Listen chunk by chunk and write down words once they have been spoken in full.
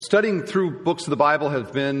Studying through books of the Bible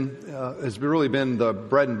has really been the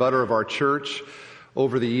bread and butter of our church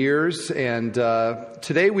over the years. And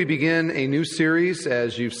today we begin a new series,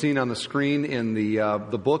 as you've seen on the screen in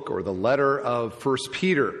the book or the letter of First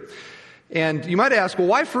Peter. And you might ask, well,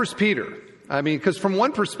 why First Peter? I mean, because from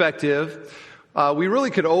one perspective, we really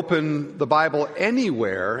could open the Bible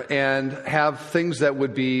anywhere and have things that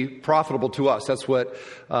would be profitable to us. That's what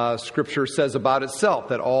Scripture says about itself,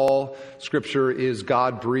 that all Scripture is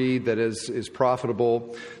God-breathed, that is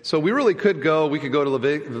profitable. So we really could go to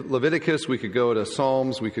Leviticus, we could go to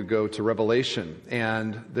Psalms, we could go to Revelation,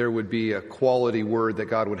 and there would be a quality word that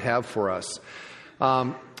God would have for us.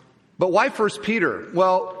 But why 1 Peter?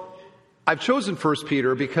 Well, I've chosen 1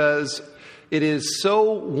 Peter because it is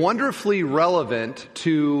so wonderfully relevant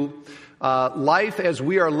to life as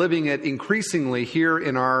we are living it increasingly here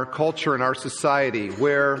in our culture and our society,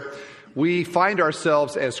 where we find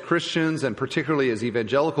ourselves as Christians, and particularly as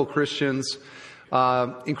evangelical Christians,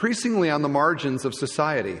 increasingly on the margins of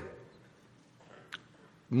society.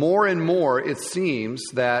 More and more, it seems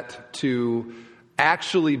that to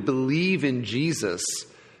actually believe in Jesus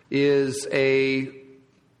is a,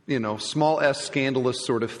 small s scandalous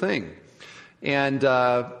sort of thing. And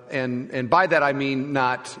by that I mean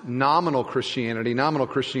not nominal Christianity. Nominal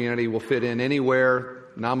Christianity will fit in anywhere.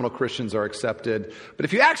 Nominal Christians are accepted. But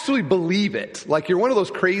if you actually believe it, like you're one of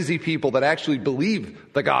those crazy people that actually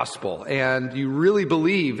believe the gospel, and you really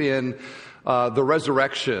believe in the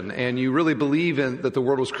resurrection, and you really believe in that the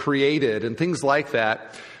world was created, and things like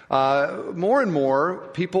that, more and more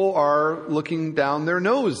people are looking down their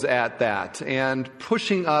nose at that and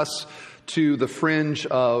pushing us to the fringe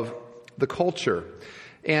of the culture.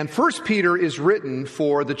 And 1 Peter is written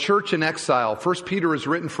for the church in exile. 1 Peter is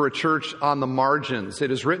written for a church on the margins.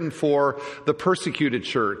 It is written for the persecuted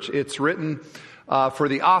church. It's written for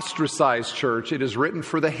the ostracized church. It is written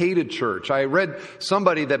for the hated church. I read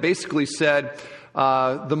somebody that basically said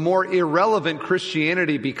the more irrelevant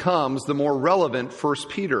Christianity becomes, the more relevant 1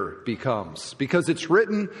 Peter becomes, because it's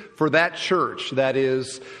written for that church that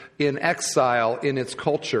is in exile in its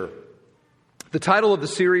culture. The title of the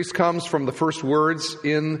series comes from the first words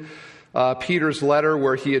in Peter's letter,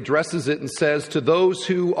 where he addresses it and says, "To those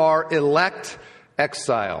who are elect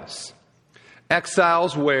exiles."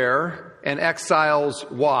 Exiles where and exiles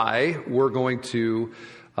why we're going to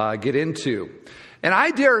get into. And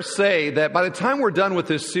I dare say that by the time we're done with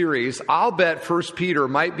this series, I'll bet 1 Peter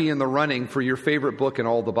might be in the running for your favorite book in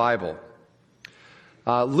all the Bible.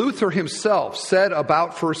 Luther himself said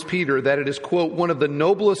about 1 Peter that it is, quote, one of the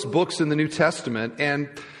noblest books in the New Testament, and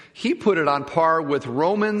he put it on par with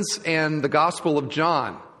Romans and the Gospel of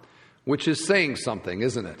John, which is saying something,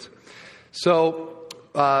 isn't it? So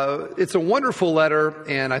it's a wonderful letter,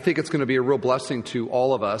 and I think it's going to be a real blessing to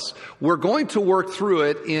all of us. We're going to work through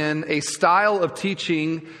it in a style of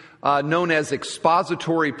teaching known as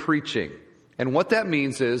expository preaching. And what that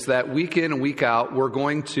means is that week in and week out, we're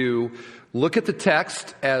going to look at the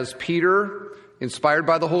text as Peter, inspired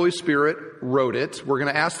by the Holy Spirit, wrote it. We're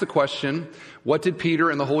going to ask the question, what did Peter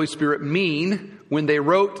and the Holy Spirit mean when they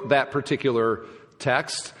wrote that particular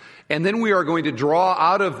text? And then we are going to draw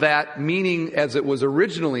out of that meaning as it was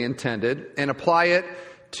originally intended and apply it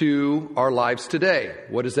to our lives today.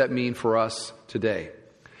 What does that mean for us today?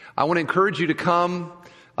 I want to encourage you to come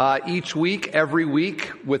each week, every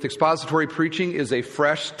week, with expository preaching is a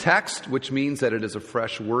fresh text, which means that it is a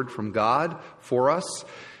fresh word from God for us,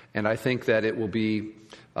 and I think that it will be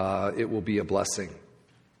a blessing.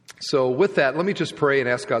 So with that, let me just pray and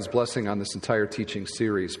ask God's blessing on this entire teaching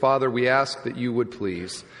series. Father, we ask that you would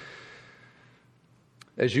please,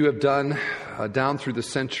 as you have done down through the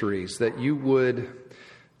centuries, that you would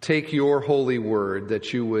take your holy word,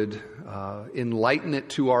 that you would enlighten it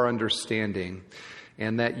to our understanding,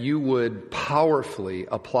 and that you would powerfully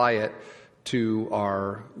apply it to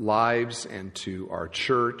our lives and to our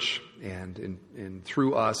church and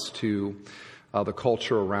through us to the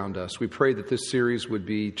culture around us. We pray that this series would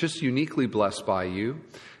be just uniquely blessed by you,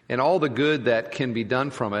 and all the good that can be done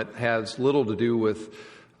from it has little to do with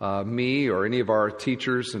me or any of our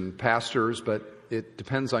teachers and pastors, but it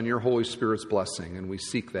depends on your Holy Spirit's blessing, and we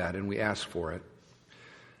seek that and we ask for it.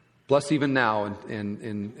 Bless even now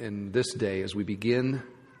in this day as we begin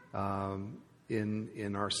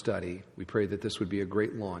in our study. We pray that this would be a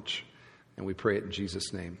great launch, and we pray it in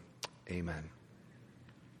Jesus' name. Amen.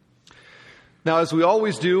 Now, as we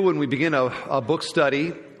always do when we begin a book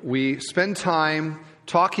study, we spend time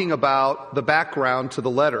talking about the background to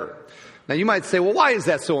the letter. Now, you might say, well, why is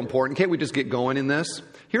that so important? Can't we just get going in this?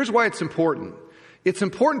 Here's why it's important. It's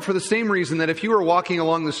important for the same reason that if you were walking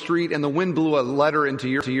along the street and the wind blew a letter into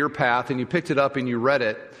your path and you picked it up and you read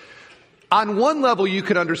it, on one level you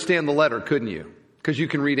could understand the letter, couldn't you? Because you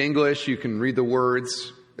can read English, you can read the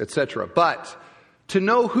words, etc. But to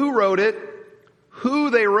know who wrote it,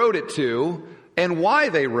 who they wrote it to, and why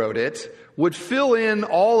they wrote it would fill in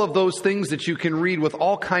all of those things that you can read with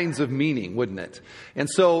all kinds of meaning, wouldn't it? And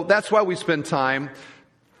so that's why we spend time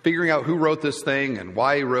figuring out who wrote this thing and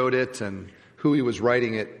why he wrote it and who he was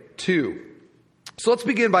writing it to. So let's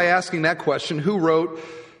begin by asking that question, who wrote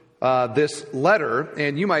this letter?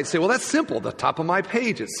 And you might say, well, that's simple. The top of my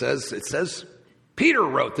page, it says Peter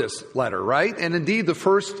wrote this letter, right? And indeed, the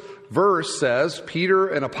first verse says, Peter,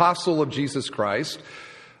 an apostle of Jesus Christ.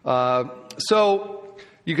 So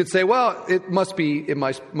you could say, well, it must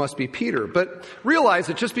be Peter. But realize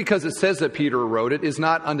that just because it says that Peter wrote it is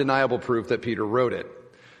not undeniable proof that Peter wrote it.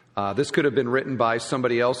 This could have been written by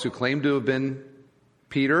somebody else who claimed to have been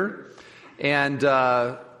Peter. And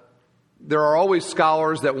there are always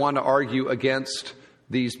scholars that want to argue against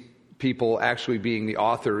these people actually being the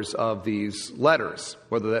authors of these letters,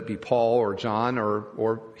 whether that be Paul or John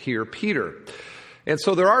or here Peter. And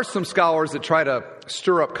so there are some scholars that try to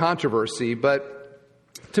stir up controversy, but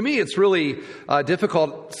to me it's really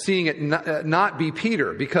difficult seeing it not be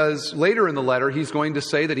Peter, because later in the letter he's going to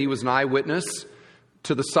say that he was an eyewitness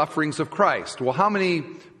to the sufferings of Christ. Well, how many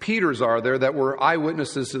Peters are there that were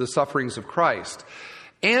eyewitnesses to the sufferings of Christ?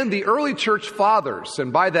 And the early church fathers,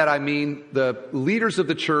 and by that I mean the leaders of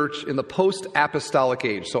the church in the post-apostolic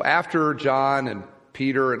age. So after John and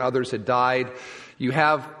Peter and others had died, you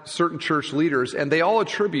have certain church leaders, and they all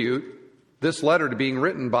attribute this letter to being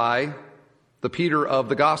written by the Peter of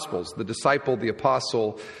the Gospels, the disciple, the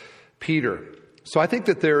apostle Peter. So I think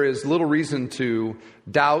that there is little reason to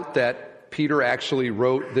doubt that Peter actually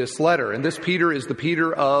wrote this letter. And this Peter is the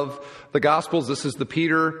Peter of the Gospels. This is the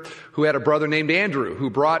Peter who had a brother named Andrew who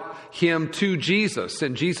brought him to Jesus.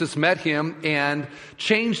 And Jesus met him and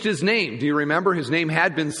changed his name. Do you remember? His name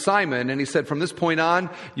had been Simon. And he said, from this point on,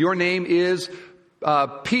 your name is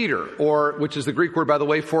Peter, or which is the Greek word, by the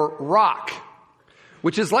way, for rock.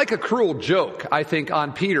 Which is like a cruel joke, I think,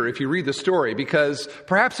 on Peter if you read the story, because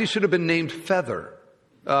perhaps he should have been named Feather.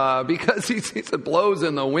 Because he blows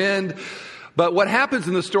in the wind. But what happens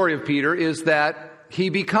in the story of Peter is that he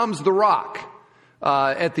becomes the rock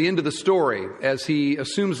at the end of the story as he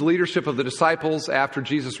assumes leadership of the disciples after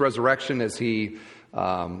Jesus' resurrection, as he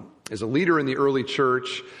is a leader in the early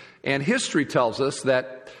church. And history tells us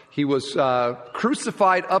that he was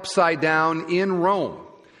crucified upside down in Rome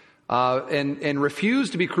and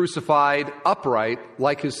refused to be crucified upright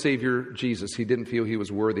like his Savior Jesus. He didn't feel he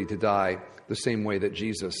was worthy to die the same way that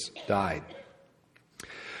Jesus died.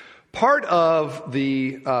 Part of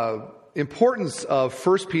the importance of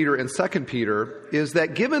 1 Peter and 2 Peter is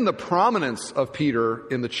that given the prominence of Peter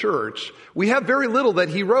in the church, we have very little that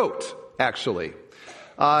he wrote, actually,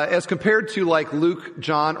 as compared to like Luke,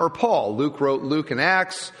 John, or Paul. Luke wrote Luke and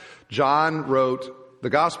Acts. John wrote the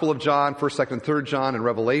Gospel of John, 1st, 2nd, and 3rd John, and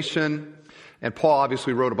Revelation. And Paul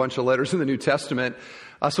obviously wrote a bunch of letters in the New Testament.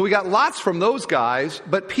 So we got lots from those guys,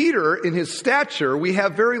 but Peter, in his stature, we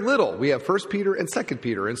have very little. We have 1 Peter and 2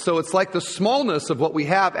 Peter. And so it's like the smallness of what we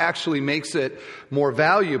have actually makes it more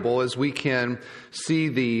valuable as we can see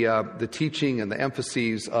the teaching and the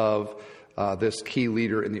emphases of this key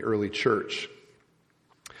leader in the early church.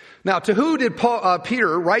 Now, to who did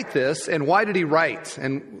Peter write this, and why did he write?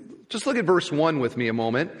 And just look at verse 1 with me a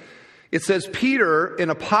moment. It says, Peter,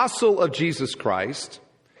 an apostle of Jesus Christ,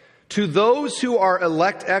 to those who are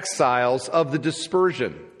elect exiles of the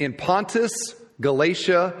dispersion in Pontus,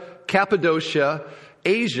 Galatia, Cappadocia,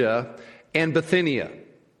 Asia, and Bithynia.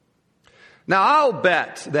 Now, I'll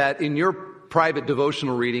bet that in your private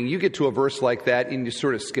devotional reading, you get to a verse like that and you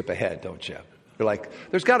sort of skip ahead, don't you? You're like,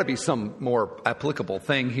 there's got to be some more applicable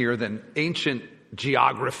thing here than ancient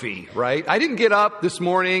geography, right? I didn't get up this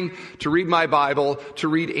morning to read my Bible to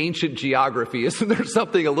read ancient geography. Isn't there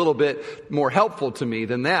something a little bit more helpful to me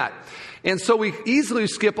than that? And so we easily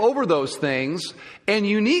skip over those things. And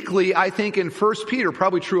uniquely, I think in 1 Peter,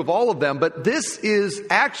 probably true of all of them, but this is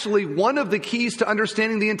actually one of the keys to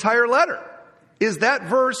understanding the entire letter, is that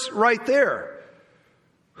verse right there.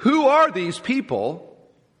 Who are these people?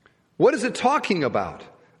 What is it talking about?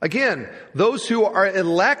 Again, those who are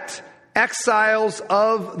elect exiles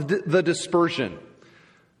of the dispersion.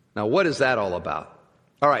 Now, what is that all about?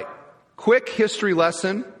 All right, quick history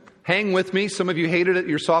lesson. Hang with me. Some of you hated it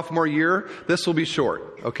your sophomore year. This will be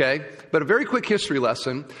short, okay? But a very quick history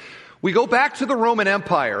lesson. We go back to the Roman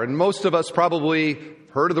Empire, and most of us probably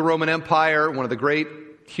heard of the Roman Empire, one of the great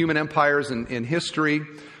human empires in history.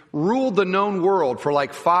 ruled the known world for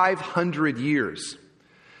like 500 years.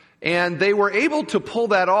 And they were able to pull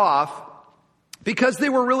that off because they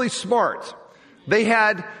were really smart. They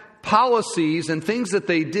had policies and things that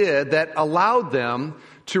they did that allowed them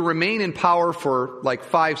to remain in power for like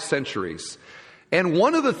 5 centuries. And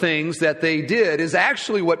one of the things that they did is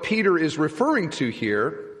actually what Peter is referring to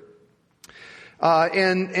here.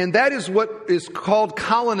 And that is what is called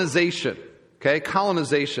colonization. Okay,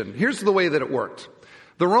 colonization. Here's the way that it worked.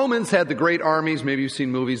 The Romans had the great armies. Maybe you've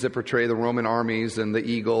seen movies that portray the Roman armies and the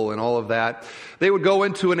eagle and all of that. They would go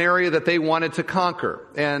into an area that they wanted to conquer.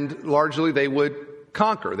 And largely they would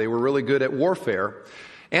conquer. They were really good at warfare.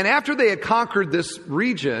 And after they had conquered this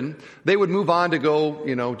region, they would move on to go,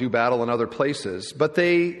 do battle in other places. But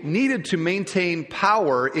they needed to maintain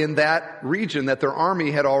power in that region that their army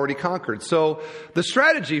had already conquered. So the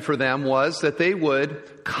strategy for them was that they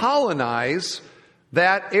would colonize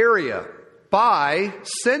that area by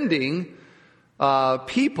sending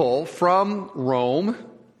people from Rome,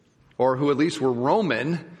 or who at least were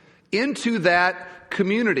Roman, into that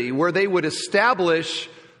community where they would establish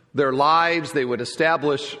their lives, they would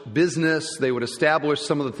establish business, they would establish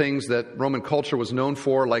some of the things that Roman culture was known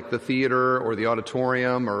for, like the theater or the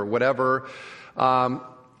auditorium or whatever.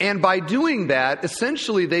 And by doing that,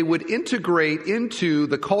 essentially they would integrate into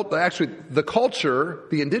the culture,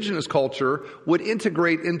 the indigenous culture, would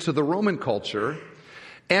integrate into the Roman culture.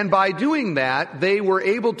 And by doing that, they were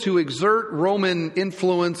able to exert Roman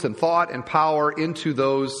influence and thought and power into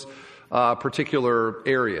those particular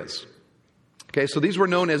areas. Okay, so these were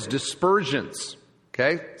known as dispersions.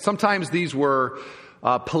 Okay, sometimes these were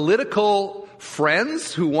political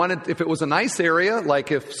friends who wanted, if it was a nice area,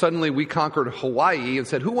 like if suddenly we conquered Hawaii and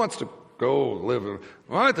said, who wants to go live?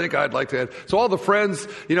 Well, I think I'd like to. So all the friends,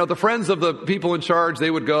 the friends of the people in charge,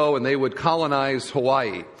 they would go and they would colonize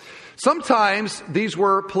Hawaii. Sometimes these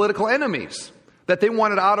were political enemies that they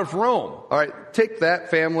wanted out of Rome. All right, take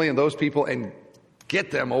that family and those people and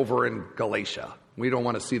get them over in Galatia. We don't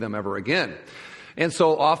want to see them ever again. And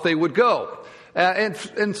so off they would go.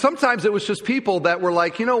 And sometimes it was just people that were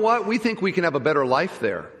like, you know what, we think we can have a better life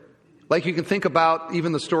there. Like you can think about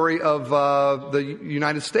even the story of the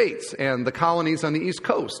United States and the colonies on the East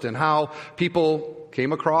Coast and how people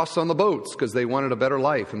came across on the boats because they wanted a better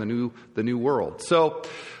life in the new world. So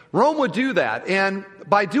Rome would do that. And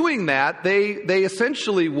by doing that, they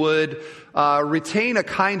essentially would retain a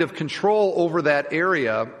kind of control over that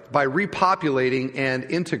area by repopulating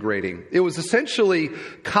and integrating. It was essentially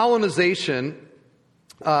colonization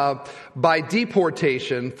by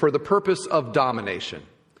deportation for the purpose of domination.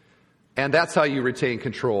 And that's how you retain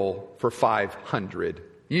control for 500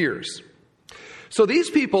 years. So these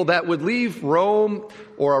people that would leave Rome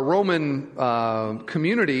or a Roman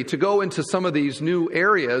community to go into some of these new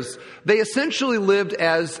areas, they essentially lived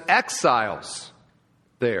as exiles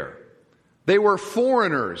there. They were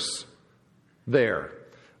foreigners there.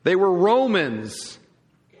 They were Romans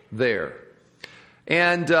there.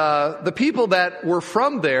 And the people that were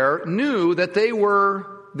from there knew that they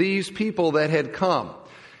were these people that had come.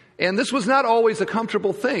 And this was not always a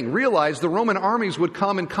comfortable thing. Realize the Roman armies would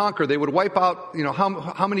come and conquer. They would wipe out,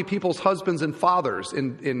 how many people's husbands and fathers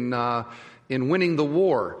in winning the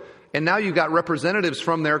war. And now you've got representatives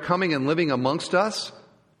from there coming and living amongst us.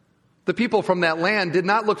 The people from that land did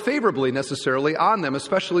not look favorably necessarily on them,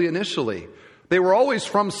 especially initially. They were always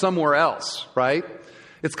from somewhere else, right?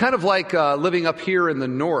 It's kind of like living up here in the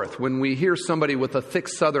north when we hear somebody with a thick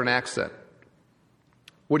southern accent.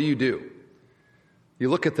 What do? You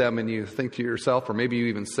look at them and you think to yourself, or maybe you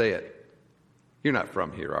even say it, you're not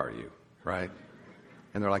from here, are you? Right?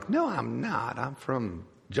 And they're like, no, I'm not. I'm from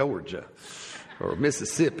Georgia or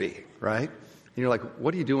Mississippi, right? And you're like,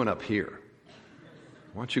 what are you doing up here?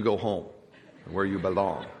 Why don't you go home where you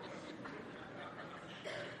belong?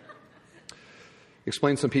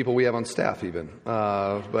 Explain some people we have on staff even.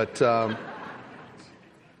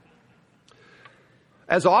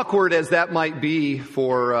 As awkward as that might be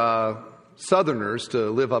for Southerners to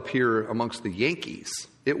live up here amongst the Yankees,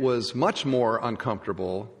 it was much more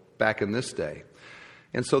uncomfortable back in this day.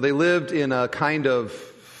 And so they lived in a kind of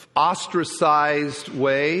ostracized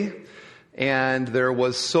way, and there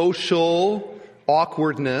was social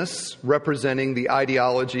awkwardness representing the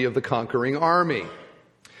ideology of the conquering army.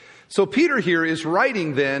 So Peter here is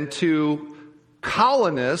writing then to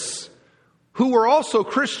colonists who were also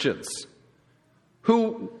Christians,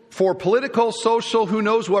 who for political, social, who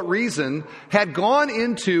knows what reason, had gone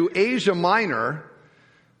into Asia Minor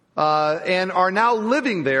and are now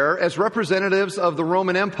living there as representatives of the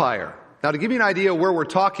Roman Empire. Now, to give you an idea of where we're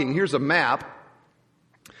talking, here's a map.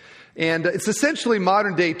 And it's essentially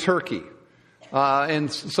modern-day Turkey.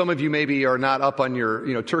 And some of you maybe are not up on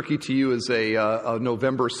your, Turkey to you is a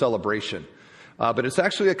November celebration. But it's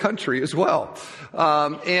actually a country as well.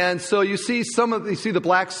 And so you see the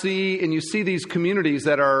Black Sea, and you see these communities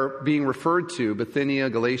that are being referred to, Bithynia,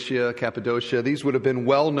 Galatia, Cappadocia. These would have been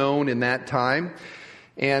well known in that time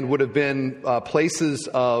and would have been places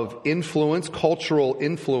of influence, cultural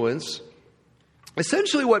influence.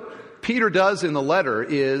 Essentially what Peter does in the letter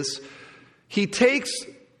is he takes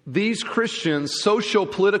these Christians'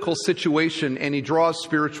 social-political situation and he draws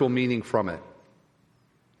spiritual meaning from it.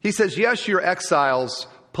 He says, yes, you're exiles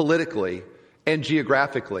politically and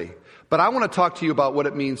geographically, but I want to talk to you about what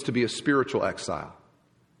it means to be a spiritual exile.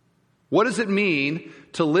 What does it mean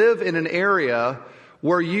to live in an area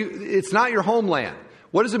where it's not your homeland?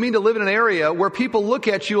 What does it mean to live in an area where people look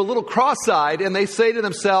at you a little cross-eyed and they say to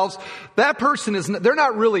themselves, that person they're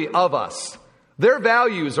not really of us. Their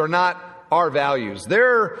values are not our values.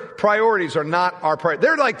 Their priorities are not our priorities.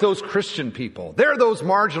 They're like those Christian people. They're those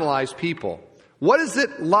marginalized people. What is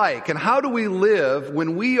it like, and how do we live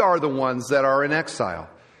when we are the ones that are in exile?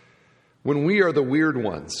 When we are the weird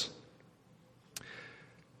ones?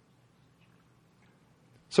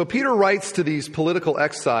 So Peter writes to these political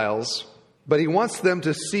exiles, but he wants them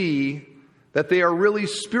to see that they are really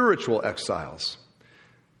spiritual exiles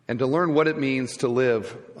and to learn what it means to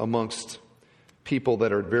live amongst people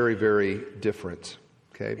that are very, very different.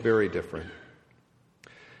 Okay, very different.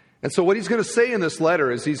 And so what he's going to say in this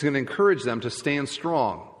letter is he's going to encourage them to stand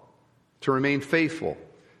strong, to remain faithful,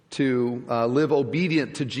 to live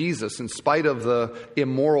obedient to Jesus in spite of the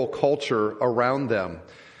immoral culture around them,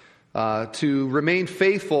 to remain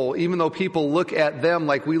faithful even though people look at them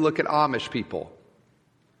like we look at Amish people.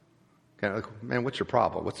 Kind of like, man, what's your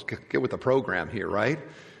problem? Let's get with the program here, right?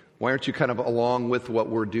 Why aren't you kind of along with what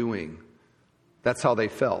we're doing? That's how they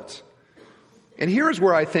felt. And here's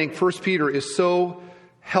where I think 1 Peter is so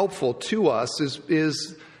helpful to us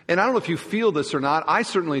is, and I don't know if you feel this or not, I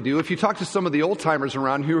certainly do. If you talk to some of the old timers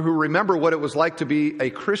around here who remember what it was like to be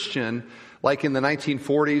a Christian, like in the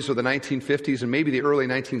 1940s or the 1950s and maybe the early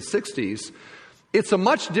 1960s, it's a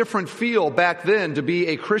much different feel back then to be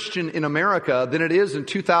a Christian in America than it is in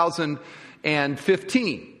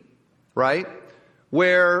 2015, right?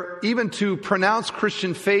 Where even to pronounce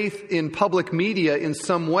Christian faith in public media in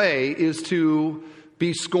some way is to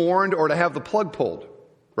be scorned or to have the plug pulled.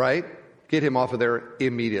 Right? Get him off of there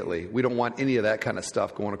immediately. We don't want any of that kind of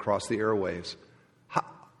stuff going across the airwaves.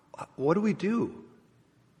 What do we do?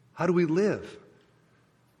 How do we live?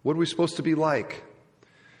 What are we supposed to be like?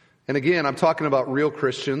 And again, I'm talking about real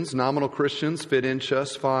Christians, nominal Christians, fit in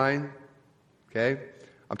just fine. Okay?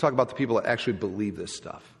 I'm talking about the people that actually believe this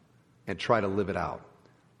stuff and try to live it out.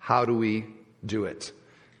 How do we do it?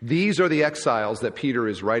 These are the exiles that Peter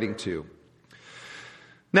is writing to.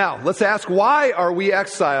 Now, let's ask, why are we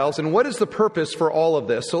exiles, and what is the purpose for all of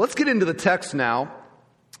this? So let's get into the text now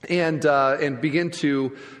and begin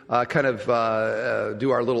to do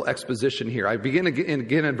our little exposition here. I begin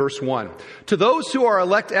again in verse 1. To those who are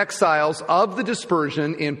elect exiles of the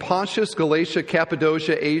dispersion in Pontus, Galatia,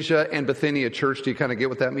 Cappadocia, Asia, and Bithynia, church, do you kind of get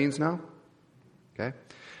what that means now? Okay.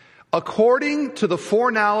 According to the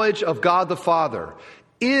foreknowledge of God the Father,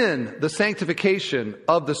 in the sanctification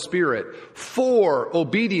of the Spirit, for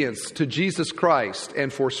obedience to Jesus Christ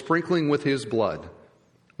and for sprinkling with His blood,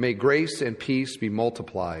 may grace and peace be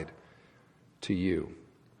multiplied to you.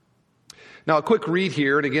 Now, a quick read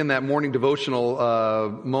here, and again, that morning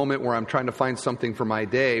devotional moment where I'm trying to find something for my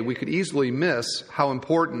day, we could easily miss how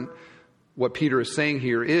important what Peter is saying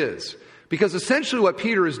here is. Because essentially what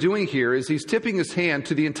Peter is doing here is he's tipping his hand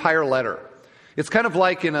to the entire letter. It's kind of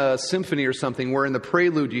like in a symphony or something where in the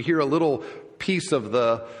prelude you hear a little piece of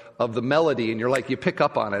the melody and you pick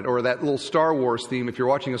up on it. Or that little Star Wars theme, if you're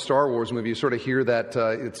watching a Star Wars movie, you sort of hear that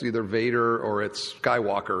it's either Vader or it's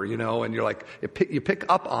Skywalker, and you're like, you pick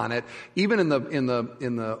up on it. Even in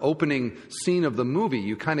the opening scene of the movie,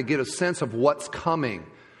 you kind of get a sense of what's coming.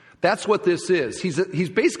 That's what this is. He's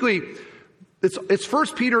basically, it's 1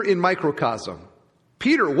 Peter in microcosm.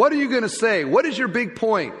 Peter, what are you going to say? What is your big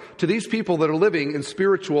point to these people that are living in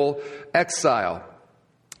spiritual exile?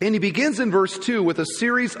 And he begins in verse 2 with a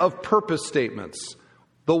series of purpose statements.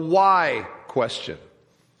 The why question.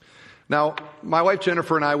 Now, my wife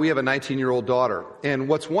Jennifer and I, we have a 19-year-old daughter. And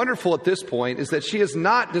what's wonderful at this point is that she has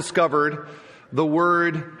not discovered the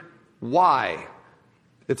word why.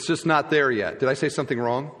 It's just not there yet. Did I say something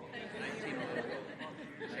wrong?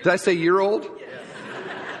 Did I say year-old?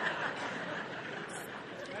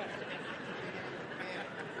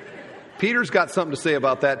 Peter's got something to say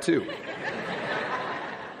about that too.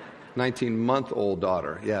 19-month-old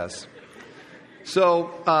daughter, yes.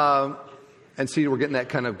 So And see, we're getting that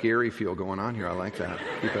kind of Gary feel going on here. I like that.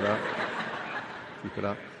 Keep it up. Keep it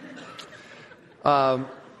up.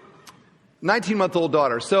 19-month-old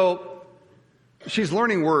daughter. So she's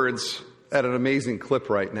learning words at an amazing clip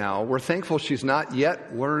right now. We're thankful she's not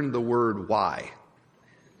yet learned the word why.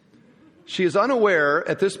 She is unaware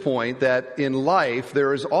at this point that in life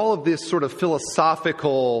there is all of this sort of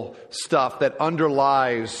philosophical stuff that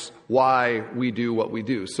underlies why we do what we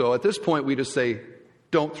do. So at this point we just say,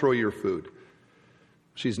 don't throw your food.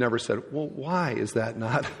 She's never said, well, why is that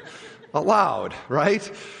not allowed, right?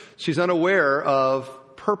 She's unaware of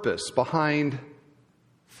purpose behind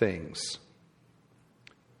things.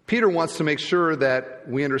 Peter wants to make sure that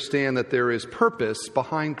we understand that there is purpose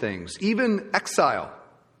behind things. Even exile,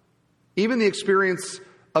 even the experience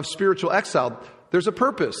of spiritual exile, there's a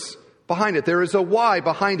purpose behind it. There is a why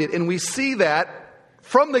behind it. And we see that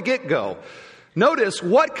from the get-go. Notice,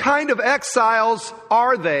 what kind of exiles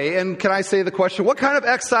are they? And can I say the question, what kind of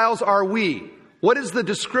exiles are we? What is the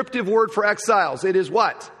descriptive word for exiles? It is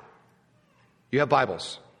what? You have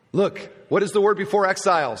Bibles. Look, what is the word before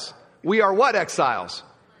exiles? We are what exiles?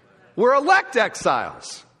 We're elect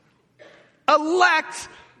exiles. Elect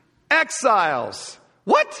exiles.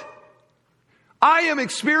 What? I am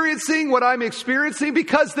experiencing what I'm experiencing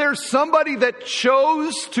because there's somebody that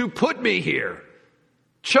chose to put me here.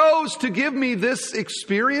 Chose to give me this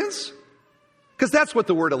experience? Because that's what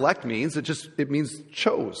the word elect means. It means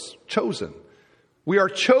chosen. We are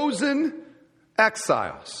chosen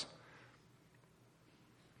exiles.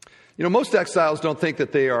 You know, most exiles don't think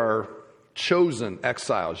that they are chosen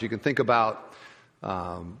exiles. You can think about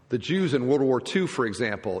the Jews in World War II, for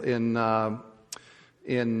example, in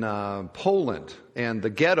Poland and the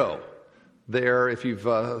ghetto there. If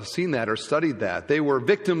you've seen that or studied that, they were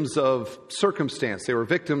victims of circumstance. They were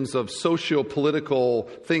victims of socio-political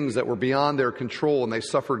things that were beyond their control, and they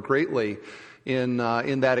suffered greatly in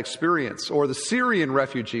that experience. Or the Syrian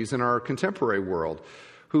refugees in our contemporary world,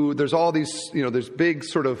 who there's all these, there's big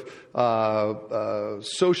sort of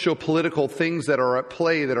socio-political things that are at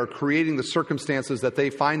play that are creating the circumstances that they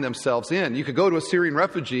find themselves in. You could go to a Syrian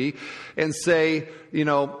refugee and say,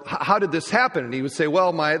 how did this happen? And he would say,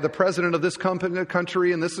 well, the president of this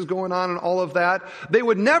country, and this is going on and all of that. They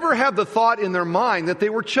would never have the thought in their mind that they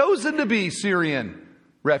were chosen to be Syrian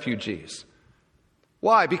refugees.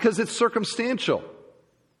 Why? Because it's circumstantial.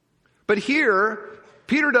 But here,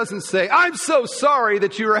 Peter doesn't say, I'm so sorry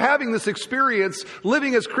that you are having this experience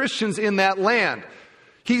living as Christians in that land.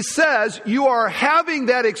 He says you are having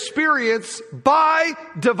that experience by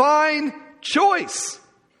divine choice.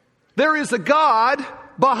 There is a God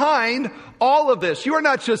behind all of this. You are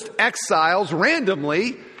not just exiles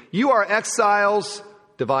randomly. You are exiles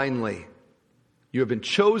divinely. You have been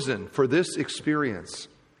chosen for this experience.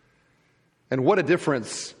 And what a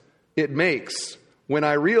difference it makes when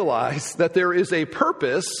I realize that there is a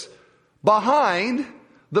purpose behind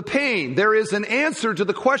the pain. There is an answer to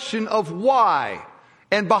the question of why.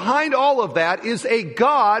 And behind all of that is a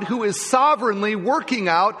God who is sovereignly working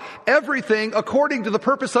out everything according to the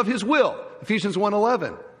purpose of His will. Ephesians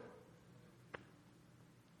 1:11.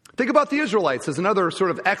 Think about the Israelites as another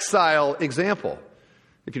sort of exile example.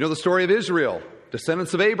 If you know the story of Israel,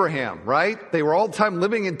 descendants of Abraham, right? They were all the time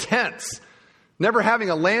living in tents, never having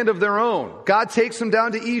a land of their own. God takes them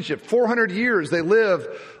down to Egypt. 400 years they live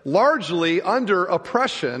largely under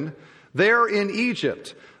oppression there in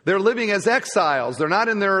Egypt. They're living as exiles. They're not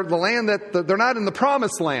in the land they're not in the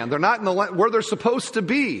promised land. They're not in the land where they're supposed to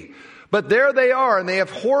be. But there they are, and they have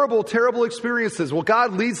horrible, terrible experiences. Well,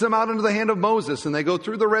 God leads them out into the hand of Moses, and they go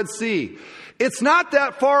through the Red Sea. It's not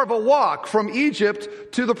that far of a walk from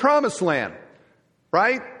Egypt to the promised land,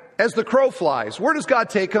 right? As the crow flies. Where does God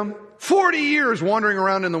take them? 40 years wandering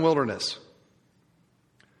around in the wilderness.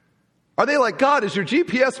 Are they like, God, is your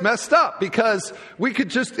GPS messed up? Because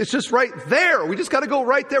it's just right there. We just got to go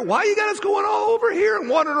right there. Why you got us going all over here and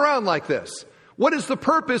wandering around like this? What is the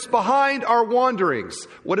purpose behind our wanderings?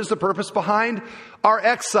 What is the purpose behind our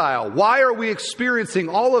exile? Why are we experiencing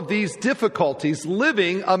all of these difficulties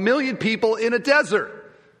living 1 million people in a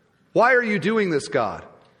desert? Why are you doing this, God?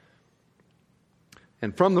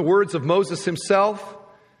 And from the words of Moses himself,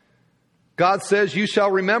 God says, you shall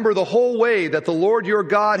remember the whole way that the Lord your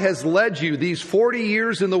God has led you these 40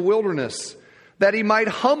 years in the wilderness, that He might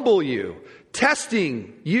humble you,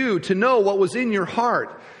 testing you to know what was in your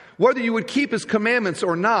heart, whether you would keep His commandments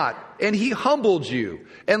or not. And He humbled you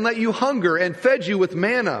and let you hunger and fed you with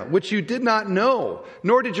manna, which you did not know,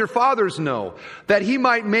 nor did your fathers know, that He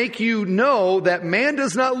might make you know that man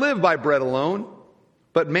does not live by bread alone,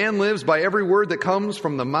 but man lives by every word that comes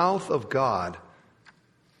from the mouth of God.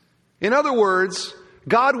 In other words,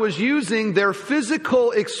 God was using their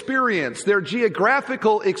physical experience, their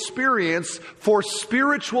geographical experience for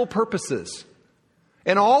spiritual purposes.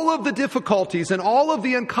 And all of the difficulties and all of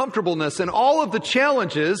the uncomfortableness and all of the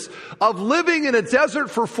challenges of living in a desert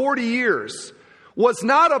for 40 years was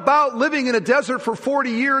not about living in a desert for 40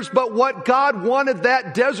 years, but what God wanted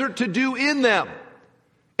that desert to do in them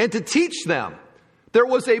and to teach them. There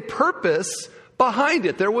was a purpose behind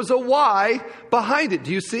it. There was a why behind it.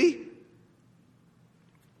 Do you see?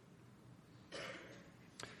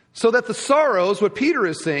 So that the sorrows, what Peter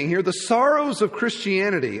is saying here, the sorrows of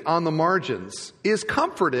Christianity on the margins is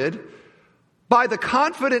comforted by the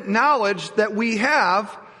confident knowledge that we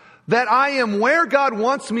have that I am where God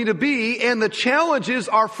wants me to be, and the challenges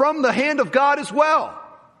are from the hand of God as well.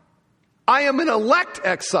 I am an elect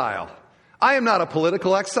exile. I am not a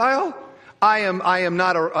political exile. I am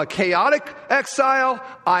not a chaotic exile.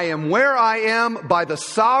 I am where I am by the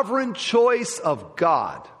sovereign choice of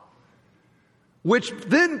God, which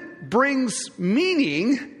then brings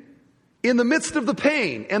meaning in the midst of the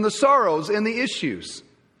pain and the sorrows and the issues.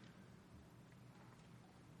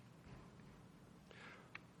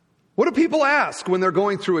 What do people ask when they're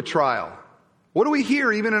going through a trial? What do we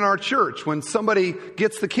hear even in our church when somebody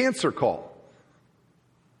gets the cancer call?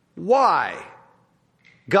 Why?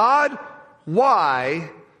 God, why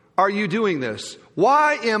are you doing this?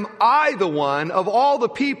 Why am I the one of all the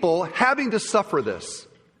people having to suffer this?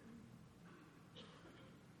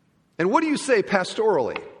 And what do you say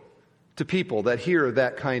pastorally to people that hear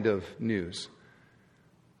that kind of news?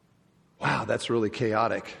 Wow, that's really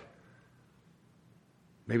chaotic.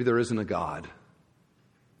 Maybe there isn't a God.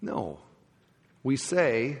 No. We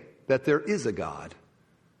say that there is a God.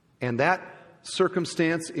 And that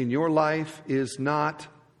circumstance in your life is not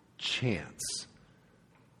chance.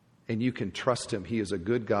 And you can trust Him. He is a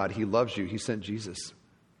good God. He loves you. He sent Jesus,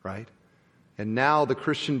 right? And now the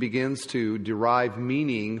Christian begins to derive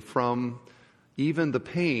meaning from even the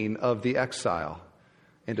pain of the exile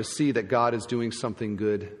and to see that God is doing something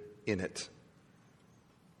good in it.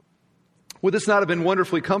 Would this not have been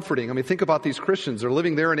wonderfully comforting? I mean, think about these Christians. They're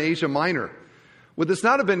living there in Asia Minor. Would this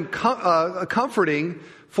not have been comforting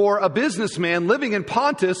for a businessman living in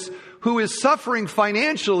Pontus who is suffering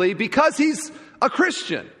financially because he's a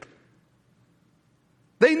Christian?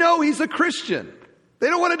 They know he's a Christian. They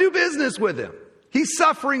don't want to do business with him. He's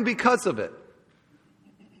suffering because of it.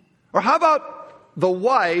 Or how about the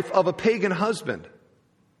wife of a pagan husband?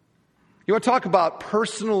 You want to talk about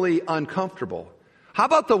personally uncomfortable? How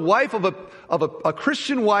about the wife of a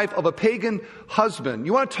Christian wife of a pagan husband?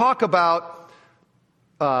 You want to talk about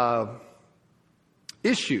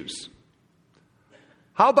issues?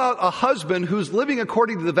 How about a husband who's living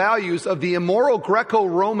according to the values of the immoral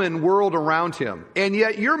Greco-Roman world around him, and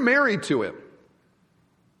yet you're married to him?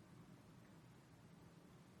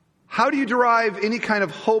 How do you derive any kind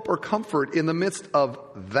of hope or comfort in the midst of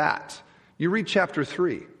that? You read chapter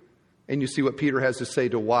 3, and you see what Peter has to say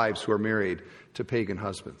to wives who are married to pagan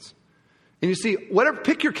husbands. And you see,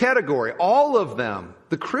 pick your category, all of them.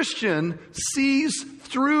 The Christian sees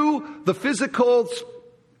through the physical,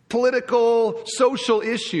 political, social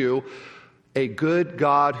issue a good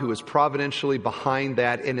God who is providentially behind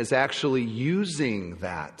that and is actually using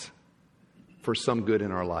that for some good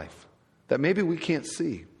in our life that maybe we can't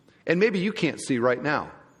see. And maybe you can't see right now.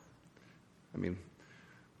 I mean,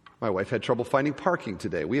 my wife had trouble finding parking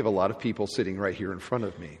today. We have a lot of people sitting right here in front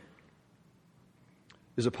of me.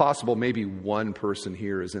 Is it possible maybe one person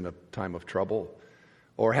here is in a time of trouble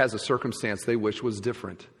or has a circumstance they wish was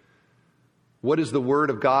different? What does the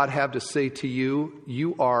Word of God have to say to you?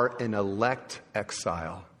 You are an elect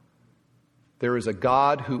exile. There is a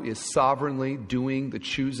God who is sovereignly doing the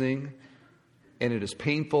choosing, and it is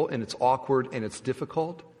painful and it's awkward and it's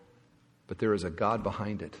difficult, but there is a God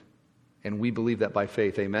behind it. And we believe that by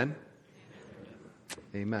faith. Amen?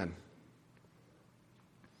 Amen.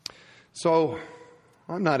 So,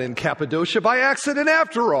 I'm not in Cappadocia by accident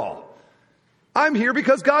after all. I'm here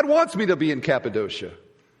because God wants me to be in Cappadocia.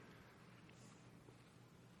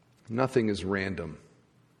 Nothing is random.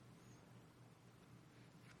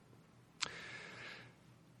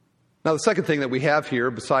 Now, the second thing that we have here,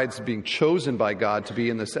 besides being chosen by God to be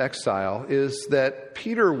in this exile, is that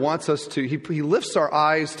Peter wants us to, he lifts our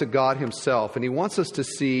eyes to God Himself, and he wants us to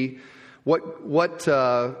see what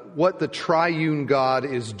the triune God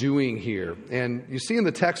is doing here. And you see in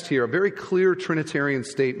the text here a very clear Trinitarian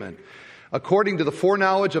statement. According to the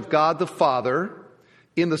foreknowledge of God the Father,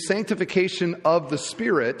 in the sanctification of the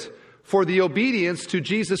Spirit, for the obedience to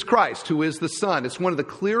Jesus Christ, who is the Son. It's one of the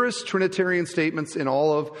clearest Trinitarian statements in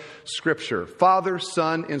all of Scripture. Father,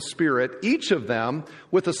 Son, and Spirit, each of them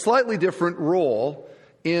with a slightly different role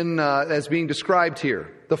in as being described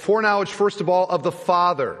here. The foreknowledge, first of all, of the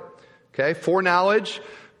Father. Okay, foreknowledge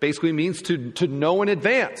basically means to know in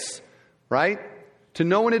advance, right? To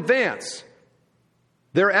know in advance.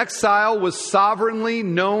 Their exile was sovereignly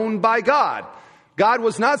known by God. God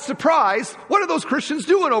was not surprised. What are those Christians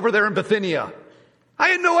doing over there in Bithynia? I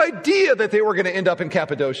had no idea that they were going to end up in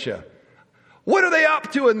Cappadocia. What are they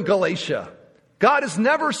up to in Galatia? God is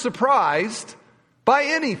never surprised by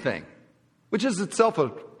anything, which is itself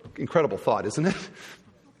an incredible thought, isn't it?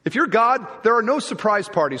 If you're God, there are no surprise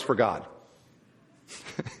parties for God.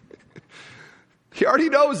 He already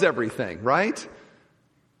knows everything, right?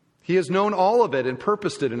 He has known all of it and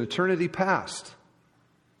purposed it in eternity past.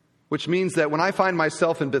 Which means that when I find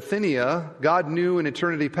myself in Bithynia, God knew in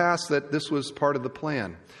eternity past that this was part of the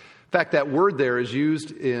plan. In fact, that word there is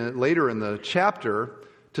used later in the chapter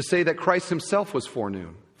to say that Christ himself was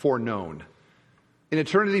foreknown. In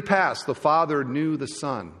eternity past, the Father knew the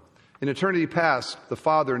Son. In eternity past, the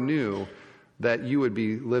Father knew that you would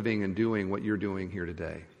be living and doing what you're doing here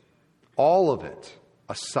today. All of it,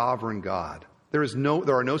 a sovereign God. There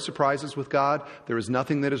are no surprises with God. There is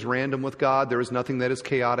nothing that is random with God. There is nothing that is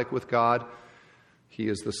chaotic with God. He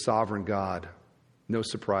is the sovereign God. No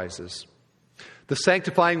surprises. The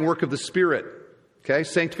sanctifying work of the Spirit. Okay,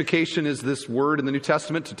 sanctification is this word in the New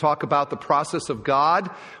Testament to talk about the process of God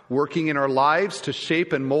working in our lives to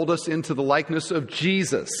shape and mold us into the likeness of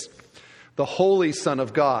Jesus, the Holy Son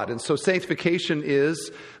of God. And so sanctification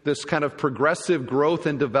is this kind of progressive growth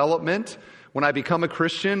and development. When I become a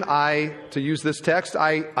Christian, to use this text,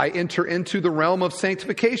 I enter into the realm of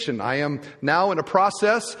sanctification. I am now in a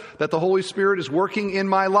process that the Holy Spirit is working in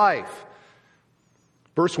my life.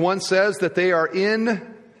 Verse 1 says that they are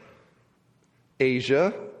in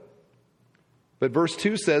Asia, but verse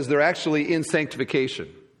 2 says they're actually in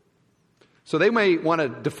sanctification. So they may want to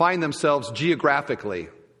define themselves geographically,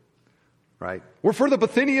 right? We're for the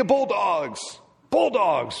Bithynia Bulldogs.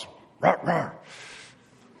 Bulldogs. Rawr, rawr.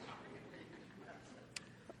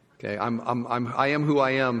 Okay, I am who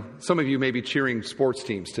I am. Some of you may be cheering sports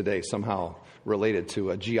teams today somehow related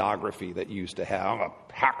to a geography that you used to have. I'm a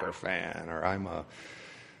Packer fan, or I'm a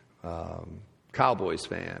Cowboys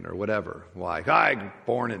fan, or whatever. Like, I'm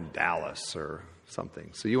born in Dallas or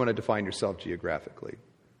something. So you want to define yourself geographically.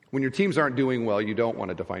 When your teams aren't doing well, you don't want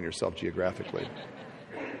to define yourself geographically.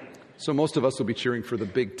 So most of us will be cheering for the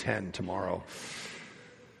Big Ten tomorrow.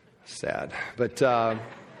 Sad. But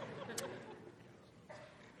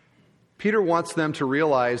Peter wants them to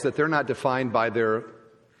realize that they're not defined by their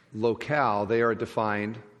locale. They are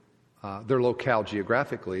defined, their locale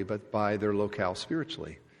geographically, but by their locale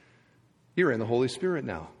spiritually. You're in the Holy Spirit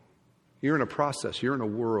now. You're in a process. You're in a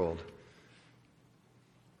world,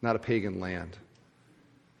 not a pagan land.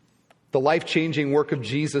 The life-changing work of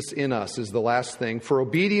Jesus in us is the last thing. For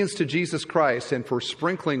obedience to Jesus Christ and for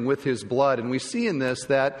sprinkling with his blood. And we see in this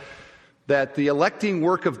that the electing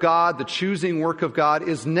work of God, the choosing work of God,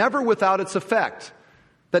 is never without its effect.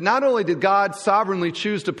 That not only did God sovereignly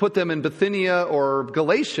choose to put them in Bithynia or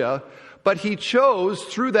Galatia, but he chose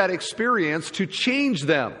through that experience to change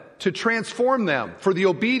them, to transform them for the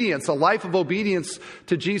obedience, a life of obedience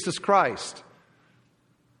to Jesus Christ.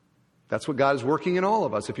 That's what God is working in all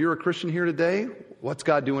of us. If you're a Christian here today, what's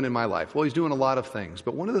God doing in my life? Well, he's doing a lot of things,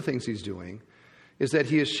 but one of the things he's doing is that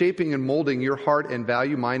he is shaping and molding your heart and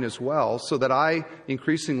value mine as well, so that I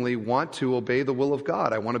increasingly want to obey the will of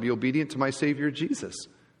God. I want to be obedient to my Savior Jesus.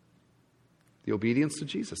 The obedience to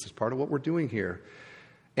Jesus is part of what we're doing here.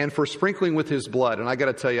 And for sprinkling with his blood, and I got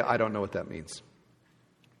to tell you, I don't know what that means.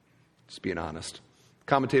 Just being honest.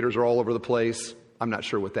 Commentators are all over the place. I'm not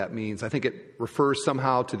sure what that means. I think it refers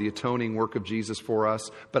somehow to the atoning work of Jesus for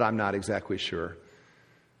us, but I'm not exactly sure.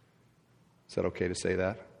 Is that okay to say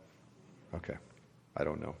that? Okay. I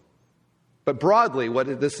don't know. But broadly,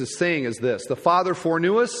 what this is saying is this. The Father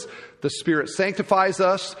foreknew us, the Spirit sanctifies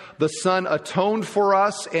us, the Son atoned for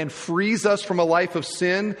us and frees us from a life of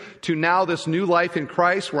sin to now this new life in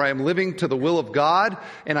Christ where I am living to the will of God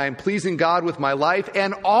and I am pleasing God with my life.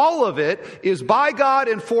 And all of it is by God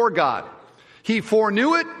and for God. He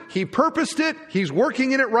foreknew it. He purposed it. He's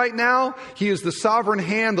working in it right now. He is the sovereign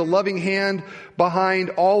hand, the loving hand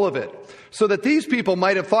behind all of it. So that these people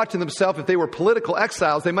might have thought to themselves, if they were political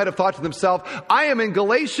exiles, they might have thought to themselves, I am in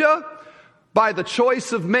Galatia by the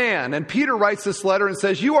choice of man. And Peter writes this letter and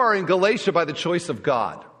says, you are in Galatia by the choice of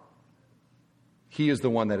God. He is the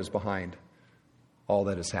one that is behind all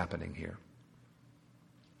that is happening here.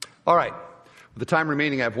 All right. With the time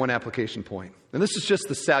remaining, I have one application point. And this is just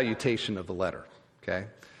the salutation of the letter, okay?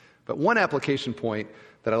 But one application point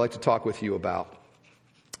that I'd like to talk with you about,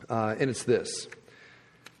 and it's this.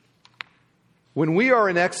 When we are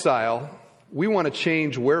in exile, we want to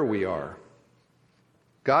change where we are.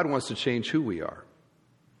 God wants to change who we are.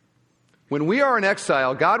 When we are in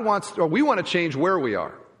exile, we want to change where we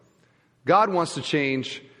are. God wants to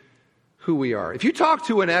change who we are. If you talk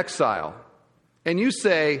to an exile and you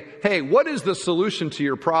say, hey, what is the solution to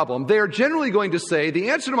your problem? They are generally going to say,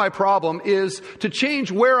 the answer to my problem is to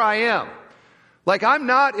change where I am. Like, I'm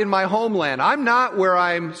not in my homeland. I'm not where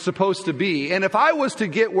I'm supposed to be. And if I was to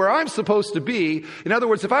get where I'm supposed to be, in other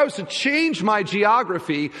words, if I was to change my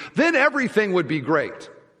geography, then everything would be great.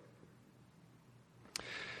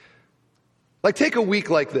 Like, take a week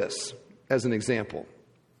like this as an example.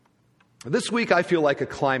 This week, I feel like a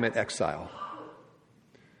climate exile.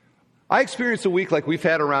 I experience a week like we've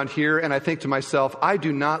had around here, and I think to myself, I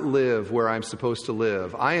do not live where I'm supposed to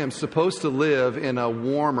live. I am supposed to live in a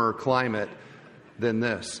warmer climate than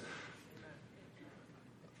this.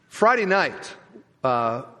 Friday night,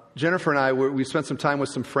 Jennifer and I, we spent some time with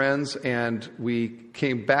some friends, and we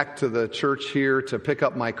came back to the church here to pick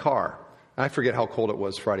up my car. I forget how cold it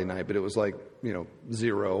was Friday night, but it was like,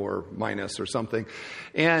 0 or minus or something.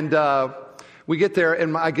 And we get there,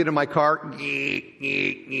 and I get in my car.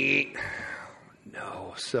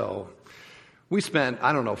 No. So we spent,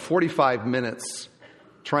 45 minutes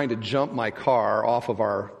trying to jump my car off of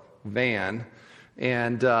our van.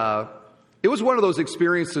 And it was one of those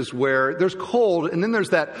experiences where there's cold, and then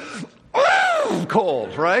there's that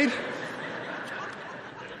cold, right?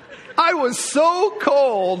 I was so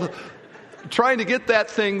cold trying to get that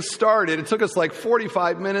thing started. It took us like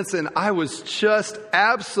 45 minutes, and I was just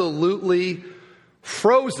absolutely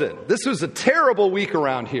frozen. This was a terrible week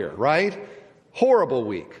around here, right? Horrible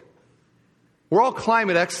week. We're all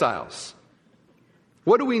climate exiles.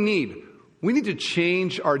 What do we need? We need to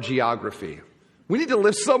change our geography. We need to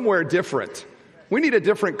live somewhere different. We need a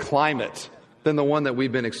different climate than the one that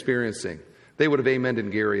we've been experiencing. They would have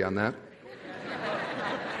amened Gary on that.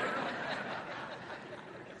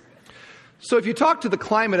 So if you talk to the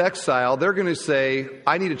climate exile, they're going to say,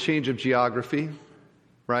 I need a change of geography,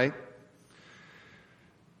 right?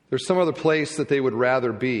 There's some other place that they would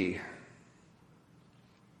rather be.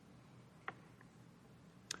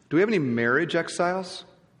 Do we have any marriage exiles?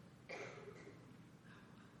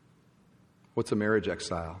 What's a marriage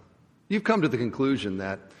exile? You've come to the conclusion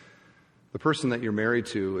that the person that you're married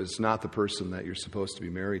to is not the person that you're supposed to be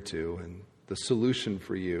married to, and the solution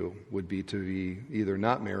for you would be to be either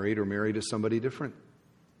not married or married to somebody different.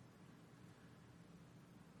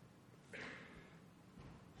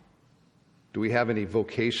 Do we have any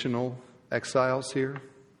vocational exiles here?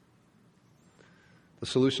 The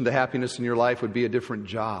solution to happiness in your life would be a different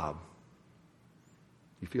job.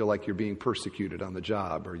 You feel like you're being persecuted on the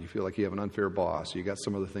job, or you feel like you have an unfair boss, or you got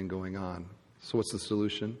some other thing going on. So what's the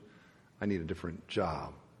solution? I need a different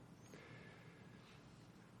job.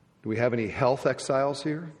 Do we have any health exiles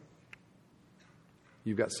here?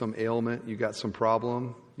 You've got some ailment, you've got some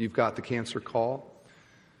problem, you've got the cancer call.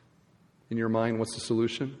 In your mind, what's the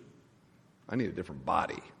solution? I need a different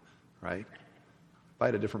body, right? If I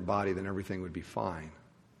had a different body, then everything would be fine.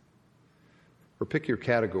 Or pick your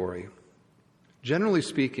category. Generally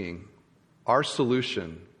speaking, our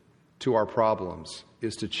solution to our problems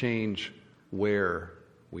is to change where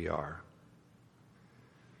we are.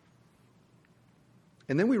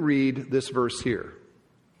 And then we read this verse here.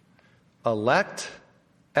 Elect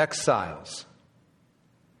exiles.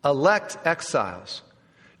 Elect exiles.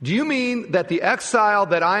 Do you mean that the exile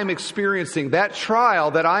that I am experiencing, that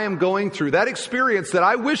trial that I am going through, that experience that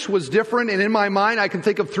I wish was different, and in my mind I can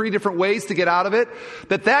think of 3 different ways to get out of it,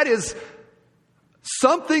 that is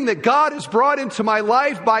something that God has brought into my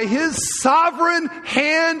life by His sovereign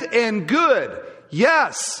hand and good?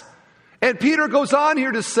 Yes. And Peter goes on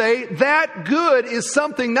here to say that good is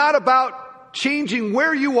something not about changing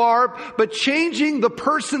where you are, but changing the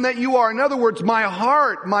person that you are. In other words, my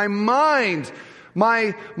heart, my mind,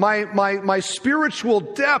 my spiritual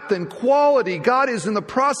depth and quality. God is in the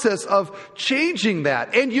process of changing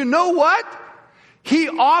that. And you know what? He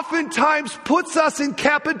oftentimes puts us in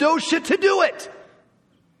Cappadocia to do it.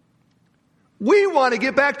 We want to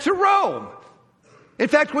get back to Rome. In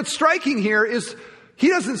fact, what's striking here is he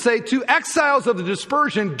doesn't say to exiles of the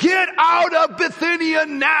dispersion, get out of Bithynia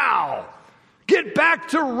now. Get back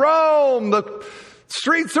to Rome. The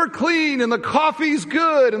streets are clean and the coffee's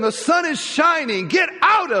good and the sun is shining. Get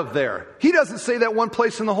out of there. He doesn't say that one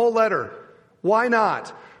place in the whole letter. Why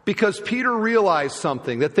not? Because Peter realized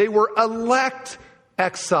something, that they were elect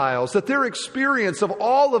exiles, that their experience of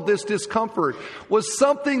all of this discomfort was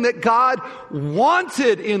something that God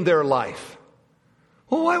wanted in their life.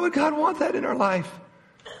 Well, why would God want that in our life?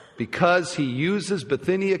 Because He uses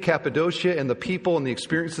Bithynia, Cappadocia, and the people and the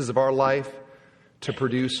experiences of our life to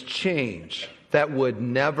produce change that would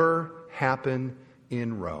never happen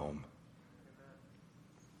in Rome.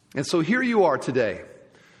 And so here you are today.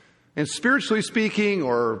 And spiritually speaking,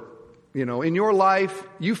 or, in your life,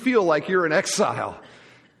 you feel like you're an exile.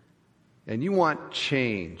 And you want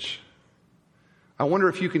change. I wonder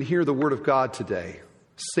if you can hear the Word of God today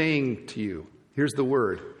saying to you, here's the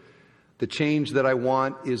word, the change that I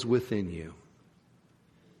want is within you.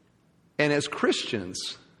 And as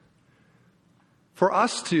Christians, for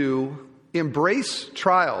us to embrace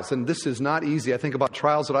trials, and this is not easy. I think about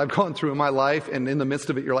trials that I've gone through in my life, and in the midst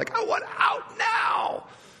of it, you're like, I want out now.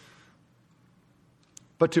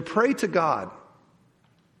 But to pray to God,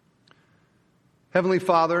 Heavenly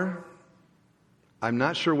Father, I'm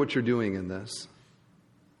not sure what you're doing in this,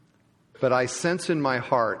 but I sense in my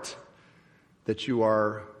heart that you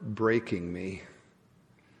are breaking me.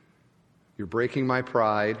 You're breaking my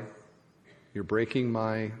pride. You're breaking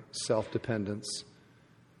my self-dependence.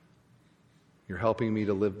 You're helping me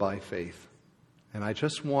to live by faith. And I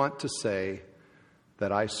just want to say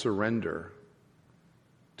that I surrender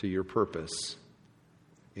to your purpose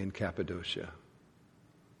in Cappadocia.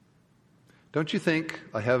 Don't you think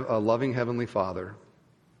a loving Heavenly Father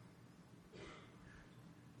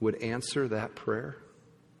would answer that prayer?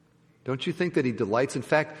 Don't you think that He delights? In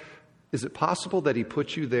fact, is it possible that He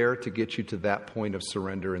put you there to get you to that point of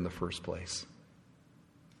surrender in the first place?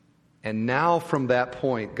 And now from that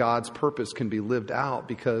point, God's purpose can be lived out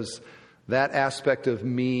because that aspect of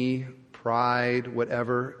me, pride,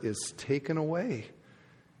 whatever, is taken away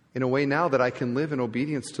in a way now that I can live in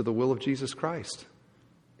obedience to the will of Jesus Christ,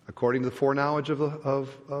 according to the foreknowledge of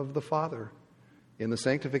the Father, in the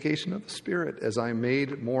sanctification of the Spirit, as I am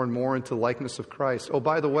made more and more into the likeness of Christ. Oh,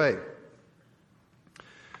 by the way,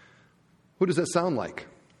 who does that sound like?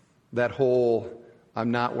 That whole,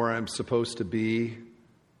 I'm not where I'm supposed to be,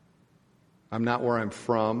 I'm not where I'm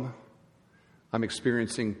from, I'm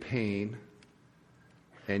experiencing pain,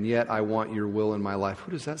 and yet I want your will in my life.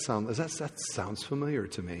 Who does that sound? That sounds familiar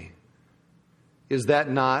to me. Is that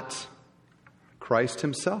not Christ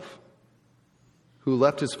Himself, who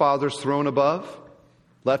left His Father's throne above,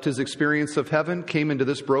 left His experience of heaven, came into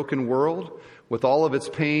this broken world with all of its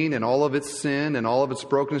pain and all of its sin and all of its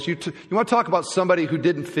brokenness? You want to talk about somebody who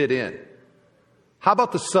didn't fit in? How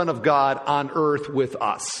about the Son of God on earth with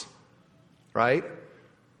us? Right?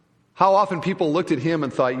 How often people looked at Him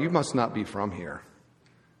and thought, you must not be from here,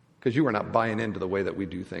 because you are not buying into the way that we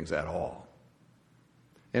do things at all.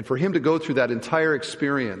 And for Him to go through that entire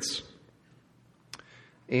experience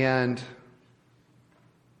and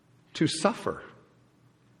to suffer.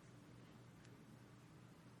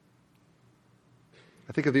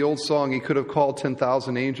 I think of the old song, He could have called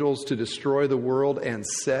 10,000 angels to destroy the world and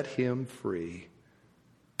set Him free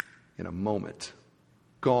in a moment.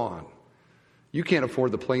 Gone. You can't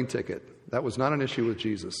afford the plane ticket. That was not an issue with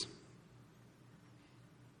Jesus.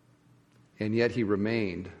 And yet He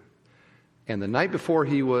remained. And the night before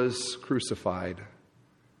He was crucified,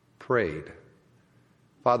 prayed,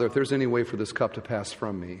 Father, if there's any way for this cup to pass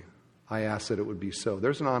from me, I ask that it would be so.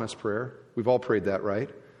 There's an honest prayer. We've all prayed that, right?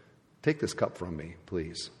 Take this cup from me,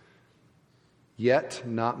 please. Yet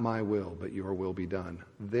not my will, but your will be done.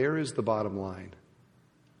 There is the bottom line.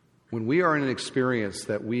 When we are in an experience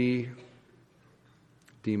that we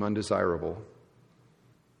deem undesirable,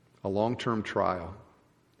 a long-term trial,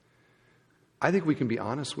 I think we can be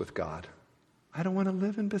honest with God. I don't want to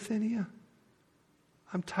live in Bithynia.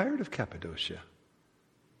 I'm tired of Cappadocia.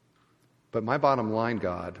 But my bottom line,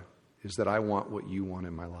 God, is that I want what you want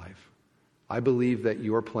in my life. I believe that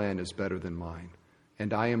your plan is better than mine,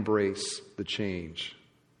 and I embrace the change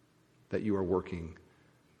that you are working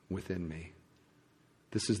within me.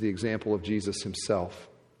 This is the example of Jesus Himself.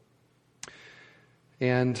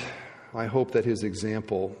 And I hope that His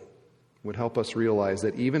example would help us realize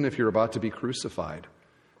that even if you're about to be crucified,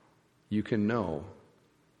 you can know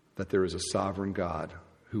that there is a sovereign God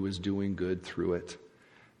who is doing good through it.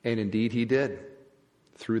 And indeed He did,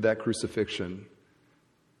 through that crucifixion,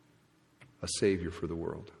 a Savior for the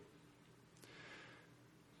world.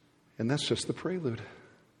 And that's just the prelude.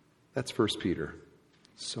 That's 1 Peter.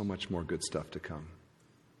 So much more good stuff to come.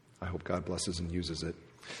 I hope God blesses and uses it.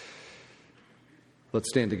 Let's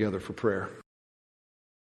stand together for prayer.